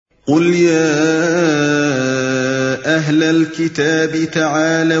قل يا أهل الكتاب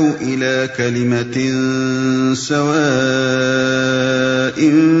تعالوا إلى كلمة سواء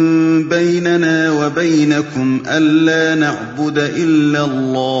بيننا وبينكم ألا نعبد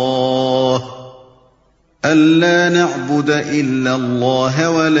إلا الله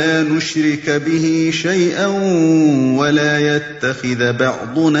ولا نشرك به شيئا ولا يتخذ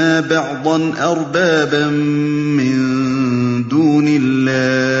بعضنا بعضا أربابا من دون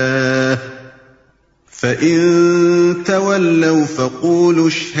الله فَإِن تَوَلَّوْا فَقُولُوا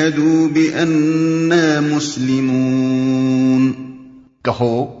اشْهَدُوا بِأَنَّا مُسْلِمُونَ۔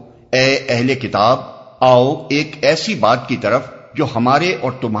 کہو اے اہل کتاب، آؤ ایک ایسی بات کی طرف جو ہمارے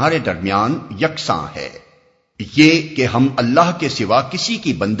اور تمہارے درمیان یکساں ہے، یہ کہ ہم اللہ کے سوا کسی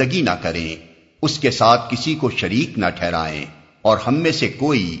کی بندگی نہ کریں، اس کے ساتھ کسی کو شریک نہ ٹھہرائیں، اور ہم میں سے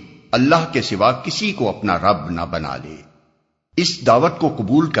کوئی اللہ کے سوا کسی کو اپنا رب نہ بنا لے۔ اس دعوت کو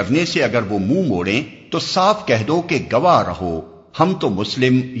قبول کرنے سے اگر وہ منہ موڑیں تو صاف کہہ دو کہ گواہ رہو ہم تو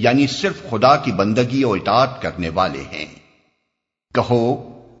مسلم یعنی صرف خدا کی بندگی و اطاعت کرنے والے ہیں۔ کہو،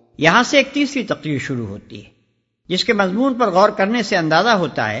 یہاں سے ایک تیسری تقریر شروع ہوتی ہے جس کے مضمون پر غور کرنے سے اندازہ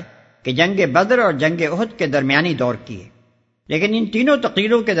ہوتا ہے کہ جنگ بدر اور جنگ احد کے درمیانی دور کی ہے، لیکن ان تینوں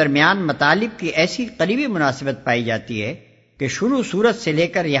تقریروں کے درمیان مطالب کی ایسی قریبی مناسبت پائی جاتی ہے کہ شروع صورت سے لے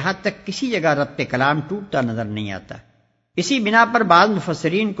کر یہاں تک کسی جگہ ربط کلام ٹوٹتا نظر نہیں آتا۔ اسی بنا پر بعض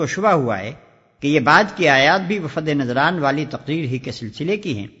مفسرین کو شبہ ہوا ہے کہ یہ بعد کی آیات بھی وفد نجران والی تقریر ہی کے سلسلے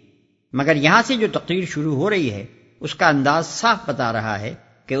کی ہیں، مگر یہاں سے جو تقریر شروع ہو رہی ہے اس کا انداز صاف بتا رہا ہے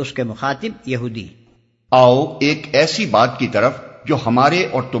کہ اس کے مخاطب یہودی۔ آؤ ایک ایسی بات کی طرف جو ہمارے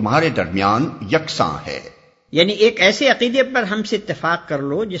اور تمہارے درمیان یکساں ہے، یعنی ایک ایسے عقیدے پر ہم سے اتفاق کر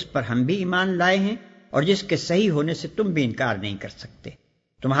لو جس پر ہم بھی ایمان لائے ہیں اور جس کے صحیح ہونے سے تم بھی انکار نہیں کر سکتے۔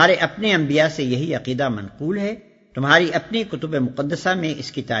 تمہارے اپنے انبیاء سے یہی عقیدہ منقول ہے، تمہاری اپنی کتب مقدسہ میں اس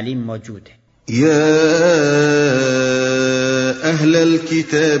کی تعلیم موجود ہے۔ يا أهل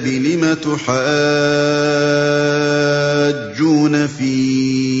الكتاب لم تحاجون في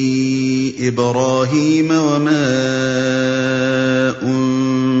إبراهيم وما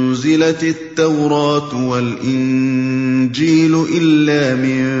أنزلت التوراة والإنجيل إلا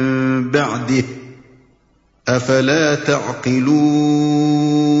من بعده أفلا تعقلون۔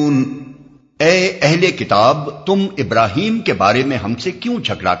 اے اہل کتاب، تم ابراہیم کے بارے میں ہم سے کیوں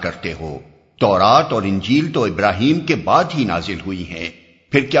جھگڑا کرتے ہو؟ تورات اور انجیل تو ابراہیم کے بعد ہی نازل ہوئی ہیں،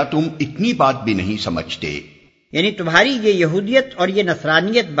 پھر کیا تم اتنی بات بھی نہیں سمجھتے؟ یعنی تمہاری یہ یہودیت اور یہ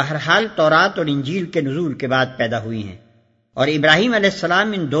نصرانیت بہرحال تورات اور انجیل کے نزول کے بعد پیدا ہوئی ہیں، اور ابراہیم علیہ السلام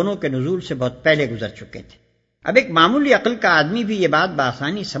ان دونوں کے نزول سے بہت پہلے گزر چکے تھے۔ اب ایک معمولی عقل کا آدمی بھی یہ بات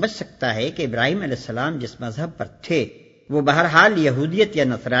بآسانی سمجھ سکتا ہے کہ ابراہیم علیہ السلام جس مذہب پر تھے وہ بہرحال یہودیت یا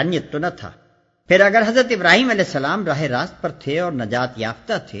نصرانیت تو نہ تھا۔ پھر اگر حضرت ابراہیم علیہ السلام راہ راست پر تھے اور نجات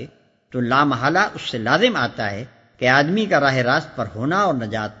یافتہ تھے تو لامحالہ اس سے لازم آتا ہے کہ آدمی کا راہ راست پر ہونا اور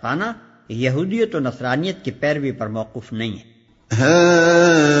نجات پانا یہودیت و نصرانیت کی پیروی پر موقوف نہیں ہے۔ ہا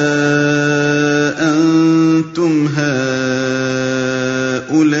انتم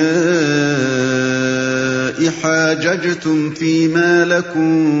هؤلاء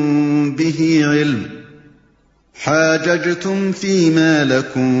حاججتم فيما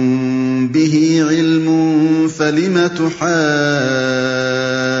لكم به علم فلم تحاجون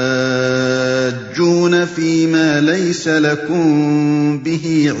فيما ليس لكم به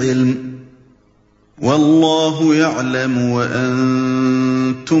علم والله يعلم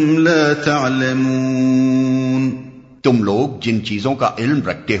وأنتم لا تعلمون۔ تم لوگ جن چیزوں کا علم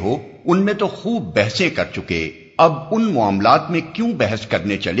رکھتے ہو ان میں تو خوب بحثیں کر چکے، اب ان معاملات میں کیوں بحث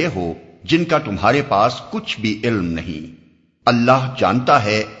کرنے چلے ہو جن کا تمہارے پاس کچھ بھی علم نہیں؟ اللہ جانتا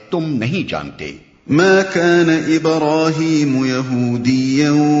ہے، تم نہیں جانتے۔ ما كان إبراهيم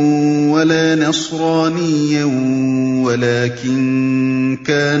يهوديا ولا نصرانيا ولكن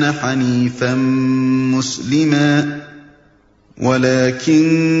كان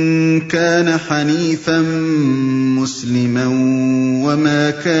حنيفا مسلما وما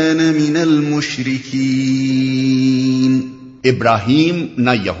كان من المشركين۔ ابراہیم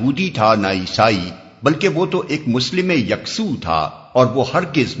نہ یہودی تھا نہ عیسائی، بلکہ وہ تو ایک مسلم یکسو تھا اور وہ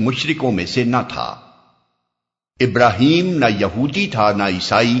ہرگز مشرکوں میں سے نہ تھا۔ ابراہیم نہ یہودی تھا نہ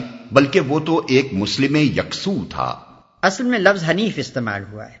عیسائی، بلکہ وہ تو ایک مسلم یکسو تھا۔ اصل میں لفظ حنیف استعمال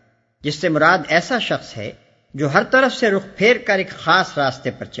ہوا ہے جس سے مراد ایسا شخص ہے جو ہر طرف سے رخ پھیر کر ایک خاص راستے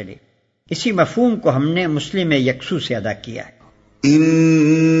پر چلے۔ اسی مفہوم کو ہم نے مسلم یکسو سے ادا کیا ہے۔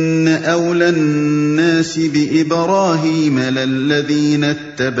 ان اولى الناس بابراهيم للذين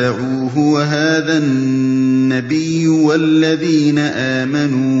اتبعوه وهذا النبي والذين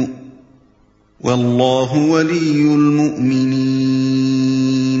آمنوا والله ولي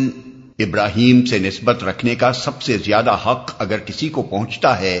المؤمنين۔ ابراہیم سے نسبت رکھنے کا سب سے زیادہ حق اگر کسی کو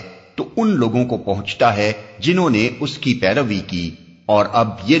پہنچتا ہے تو ان لوگوں کو پہنچتا ہے جنہوں نے اس کی پیروی کی، اور اب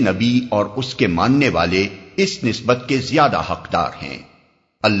یہ نبی اور اس کے ماننے والے اس نسبت کے زیادہ حقدار ہیں۔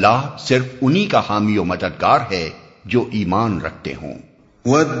 اللہ صرف انہی کا حامی و مددگار ہے جو ایمان رکھتے ہوں۔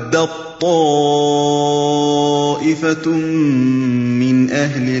 وَدَّت طَّائِفَةٌ مِّنْ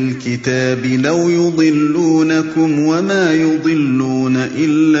أَهْلِ الْكِتَابِ لَوْ يُضِلُّونَكُمْ وَمَا يُضِلُّونَ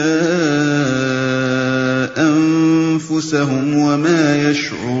إِلَّا أَنفُسَهُمْ وَمَا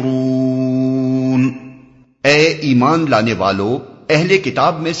يَشْعُرُونَ۔ اے ایمان لانے والو، اہل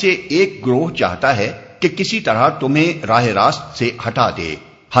کتاب میں سے ایک گروہ چاہتا ہے کہ کسی طرح تمہیں راہ راست سے ہٹا دے،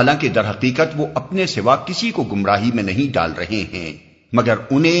 حالانکہ در حقیقت وہ اپنے سوا کسی کو گمراہی میں نہیں ڈال رہے ہیں، مگر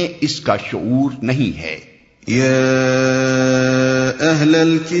انہیں اس کا شعور نہیں ہے۔ یا اہل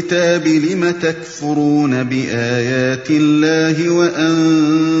الکتاب لم تکفرون بآیات اللہ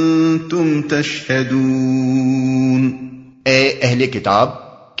وانتم تشہدون۔ اے اہل کتاب،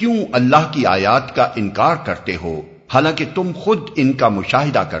 کیوں اللہ کی آیات کا انکار کرتے ہو حالانکہ تم خود ان کا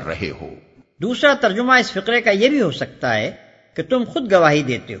مشاہدہ کر رہے ہو؟ دوسرا ترجمہ اس فقرے کا یہ بھی ہو سکتا ہے کہ تم خود گواہی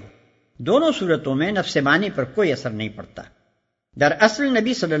دیتے ہو۔ دونوں صورتوں میں نفس بانی پر کوئی اثر نہیں پڑتا۔ دراصل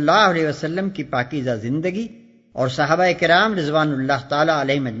نبی صلی اللہ علیہ وسلم کی پاکیزہ زندگی اور صحابہ کرام رضوان اللہ تعالی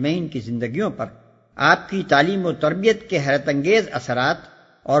علیہم اجمعین کی زندگیوں پر آپ کی تعلیم و تربیت کے حیرت انگیز اثرات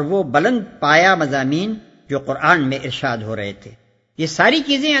اور وہ بلند پایا مضامین جو قرآن میں ارشاد ہو رہے تھے، یہ ساری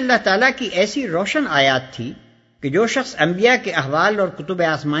چیزیں اللہ تعالیٰ کی ایسی روشن آیات تھی کہ جو شخص انبیاء کے احوال اور کتب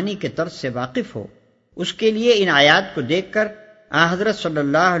آسمانی کے طرز سے واقف ہو، اس کے لیے ان آیات کو دیکھ کر حضرت صلی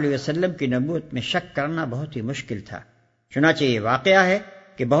اللہ علیہ وسلم کی نبوت میں شک کرنا بہت ہی مشکل تھا۔ چنانچہ یہ واقعہ ہے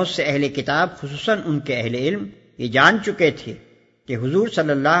کہ بہت سے اہل کتاب خصوصاً ان کے اہل علم یہ جان چکے تھے کہ حضور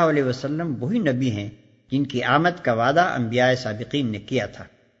صلی اللہ علیہ وسلم وہی نبی ہیں جن کی آمد کا وعدہ انبیاء سابقین نے کیا تھا،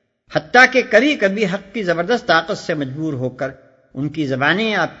 حتیٰ کہ کبھی کبھی حق کی زبردست طاقت سے مجبور ہو کر ان کی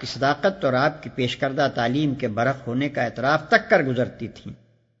زبانیں آپ کی صداقت اور آپ کی پیش کردہ تعلیم کے برحق ہونے کا اعتراف تک کر گزرتی تھیں۔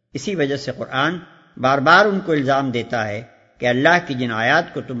 اسی وجہ سے قرآن بار بار ان کو الزام دیتا ہے کہ اللہ کی جن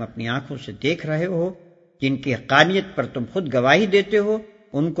آیات کو تم اپنی آنکھوں سے دیکھ رہے ہو، جن کی حقانیت پر تم خود گواہی دیتے ہو،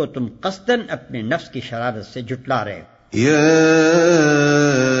 ان کو تم قصداً اپنے نفس کی شرارت سے جھٹلا رہے ہو۔ یا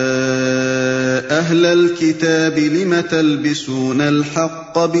اہل الکتاب لم تلبسون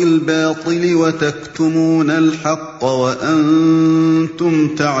الحق بالباطل وتکتمون الحق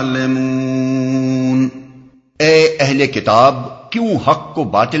وانتم تعلمون۔ اے اہل کتاب، کیوں حق کو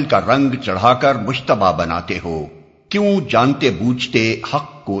باطل کا رنگ چڑھا کر مشتبہ بناتے ہو؟ کیوں جانتے بوجھتے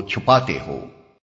حق کو چھپاتے ہو؟